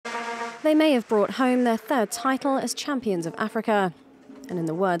They may have brought home their third title as champions of Africa. And in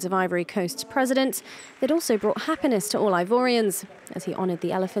the words of Ivory Coast's president, they'd also brought happiness to all Ivorians, as he honoured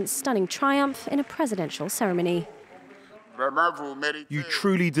the elephant's stunning triumph in a presidential ceremony. You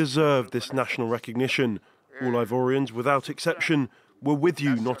truly deserve this national recognition. All Ivorians, without exception, were with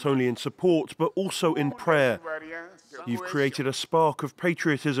you not only in support, but also in prayer. You've created a spark of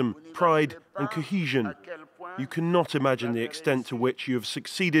patriotism, pride and cohesion. You cannot imagine the extent to which you have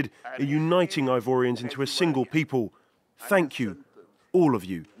succeeded in uniting Ivorians into a single people. Thank you, all of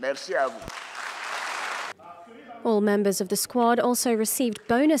you. All members of the squad also received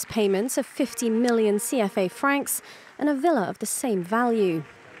bonus payments of 50 million CFA francs and a villa of the same value,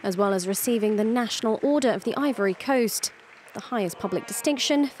 as well as receiving the National Order of the Ivory Coast, the highest public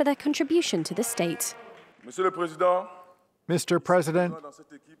distinction for their contribution to the state. Mr. President,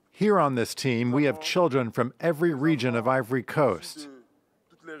 here on this team, we have children from every region of Ivory Coast.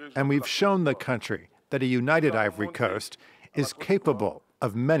 And we've shown the country that a united Ivory Coast is capable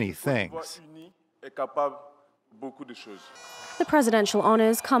of many things. The presidential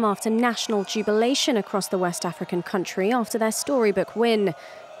honours come after national jubilation across the West African country after their storybook win,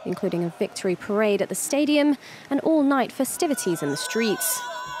 including a victory parade at the stadium and all-night festivities in the streets.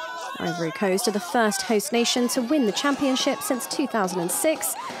 Ivory Coast are the first host nation to win the championship since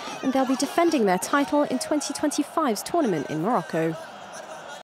 2006, and they'll be defending their title in 2025's tournament in Morocco.